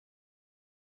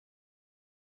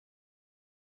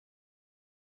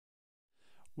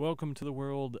Welcome to the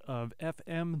world of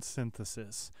FM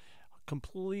synthesis. A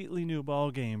completely new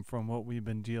ballgame from what we've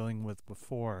been dealing with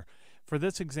before. For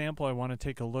this example, I want to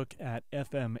take a look at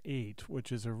FM8,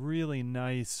 which is a really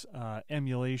nice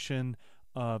emulation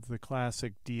of the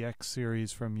classic DX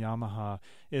series from Yamaha,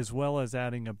 as well as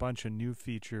adding a bunch of new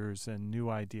features and new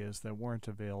ideas that weren't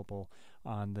available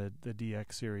on the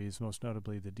DX series, most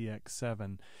notably the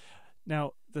DX7.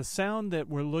 Now, the sound that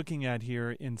we're looking at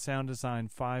here in Sound Design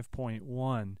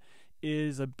 5.1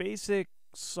 is a basic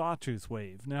sawtooth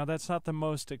wave. Now, that's not the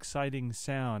most exciting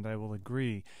sound, I will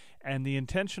agree. And the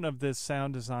intention of this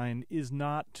sound design is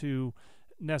not to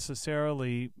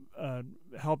necessarily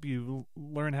help you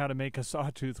learn how to make a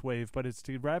sawtooth wave, but it's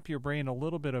to wrap your brain a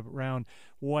little bit around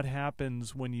what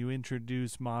happens when you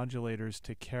introduce modulators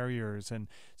to carriers and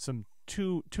some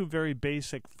two very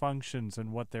basic functions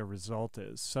and what their result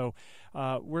is. So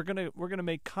we're gonna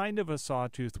make kind of a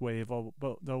sawtooth wave,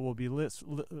 though we'll be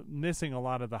missing a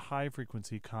lot of the high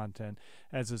frequency content,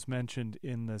 as is mentioned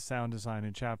in the sound design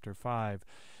in Chapter 5.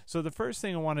 So the first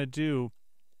thing I want to do,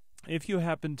 if you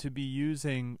happen to be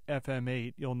using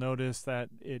FM8, you'll notice that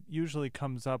it usually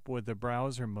comes up with the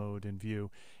browser mode in view.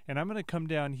 And I'm going to come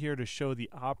down here to show the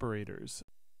operators.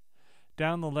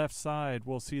 Down the left side,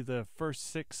 we'll see the first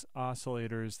 6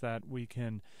 oscillators that we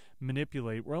can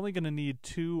manipulate. We're only going to need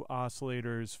 2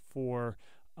 oscillators for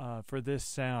this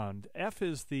sound. F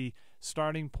is the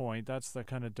starting point. That's the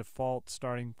kind of default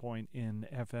starting point in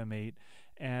FM8.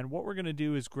 And what we're going to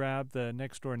do is grab the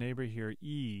next door neighbor here,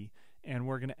 E, and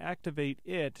we're going to activate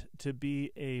it to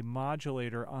be a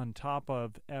modulator on top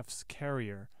of F's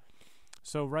carrier.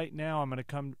 So right now I'm going to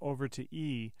come over to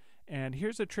E, and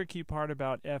here's a tricky part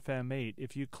about FM8.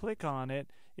 If you click on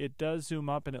it, it does zoom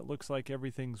up and it looks like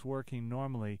everything's working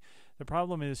normally. The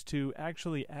problem is to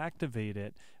actually activate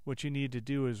it, what you need to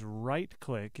do is right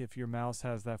click if your mouse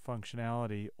has that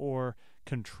functionality, or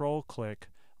control click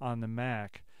on the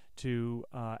Mac to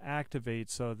activate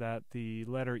so that the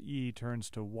letter E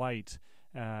turns to white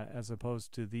as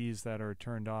opposed to these that are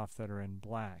turned off that are in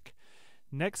black.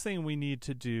 Next thing we need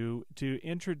to do to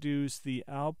introduce the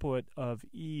output of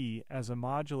E as a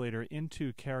modulator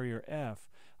into carrier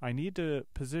F, I need to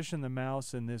position the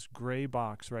mouse in this gray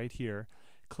box right here,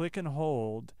 click and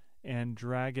hold, and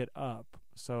drag it up.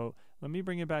 So let me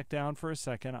bring it back down for a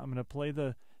second. I'm going to play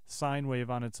the sine wave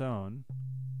on its own.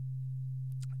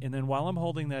 And then while I'm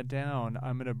holding that down,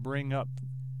 I'm going to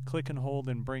click and hold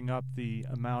and bring up the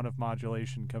amount of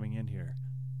modulation coming in here.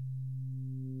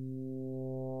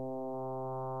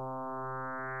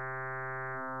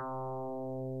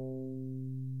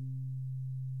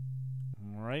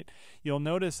 Right. You'll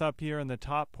notice up here in the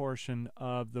top portion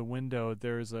of the window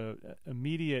there's a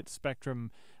immediate spectrum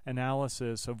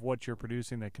analysis of what you're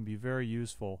producing that can be very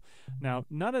useful. Now,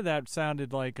 none of that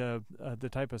sounded like the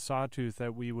type of sawtooth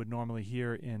that we would normally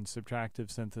hear in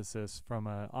subtractive synthesis from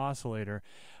an oscillator,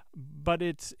 but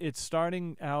it's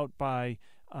starting out by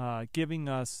giving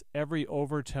us every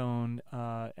overtone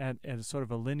at sort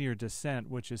of a linear descent,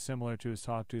 which is similar to a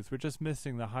sawtooth. We're just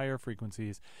missing the higher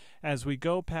frequencies. As we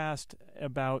go past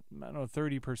about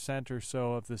 30% or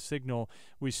so of the signal,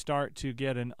 we start to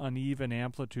get an uneven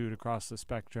amplitude across the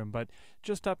spectrum. But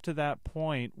just up to that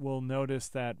point, we'll notice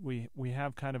that we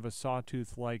have kind of a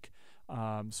sawtooth-like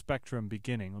spectrum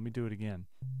beginning. Let me do it again.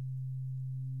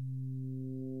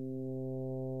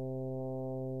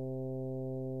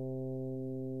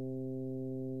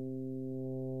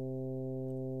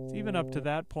 Even up to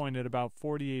that point at about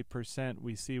 48%,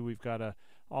 we see we've got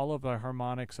all of our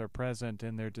harmonics are present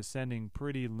and they're descending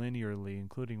pretty linearly,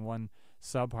 including one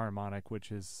subharmonic,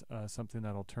 which is something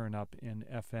that'll turn up in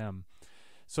FM.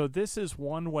 So this is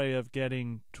one way of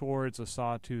getting towards a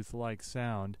sawtooth-like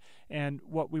sound. And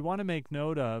what we want to make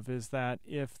note of is that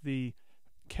if the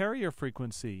carrier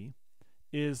frequency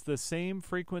is the same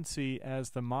frequency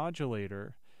as the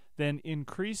modulator, then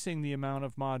increasing the amount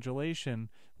of modulation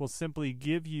will simply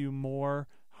give you more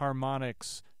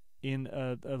harmonics in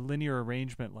a linear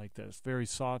arrangement like this, very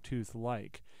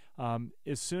sawtooth-like.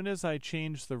 As soon as I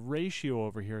change the ratio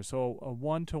over here, so a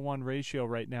 1-to-1 ratio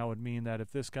right now would mean that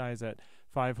if this guy's at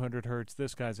 500 hertz,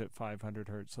 this guy's at 500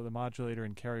 hertz, so the modulator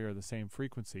and carrier are the same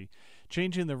frequency.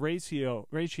 Changing the ratio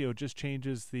just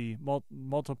changes the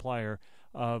multiplier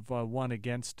of one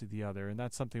against the other, and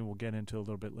that's something we'll get into a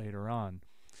little bit later on.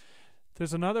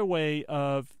 There's another way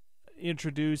of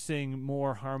introducing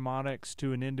more harmonics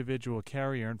to an individual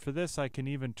carrier, and for this I can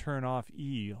even turn off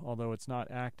E, although it's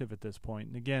not active at this point.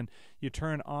 And again, you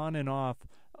turn on and off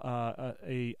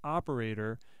a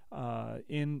operator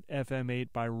in FM8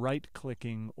 by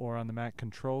right-clicking or on the Mac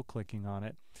control clicking on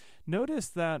it. Notice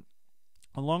that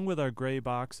Along with our gray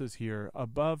boxes here,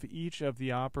 above each of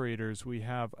the operators we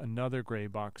have another gray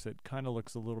box that kind of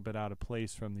looks a little bit out of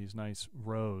place from these nice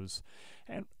rows.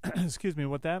 And excuse me,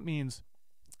 what that means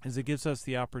is it gives us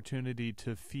the opportunity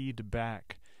to feed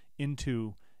back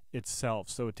into itself.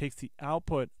 So it takes the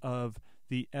output of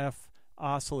the F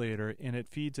oscillator and it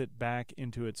feeds it back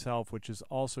into itself, which is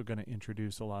also going to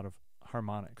introduce a lot of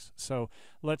harmonics. So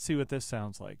let's see what this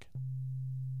sounds like.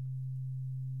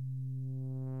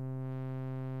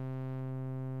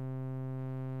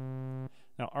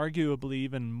 Now, arguably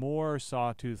even more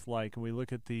Sawtooth-like, and we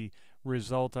look at the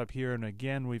result up here, and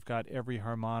again, we've got every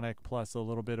harmonic plus a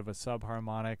little bit of a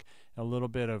subharmonic, a little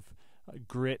bit of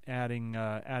grit adding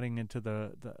into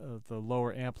the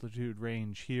lower amplitude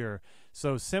range here.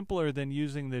 So simpler than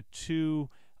using the two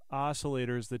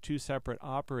oscillators, the two separate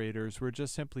operators, we're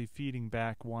just simply feeding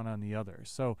back one on the other.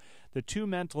 So the two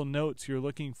mental notes you're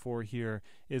looking for here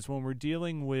is when we're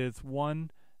dealing with one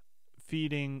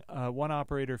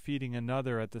operator feeding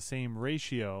another at the same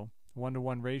ratio,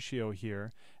 1-to-1 ratio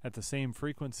here, at the same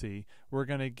frequency, we're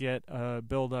going to get a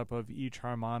buildup of each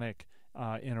harmonic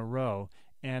in a row.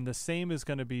 And the same is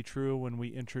going to be true when we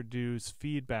introduce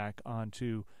feedback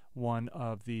onto one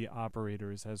of the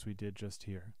operators as we did just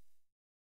here.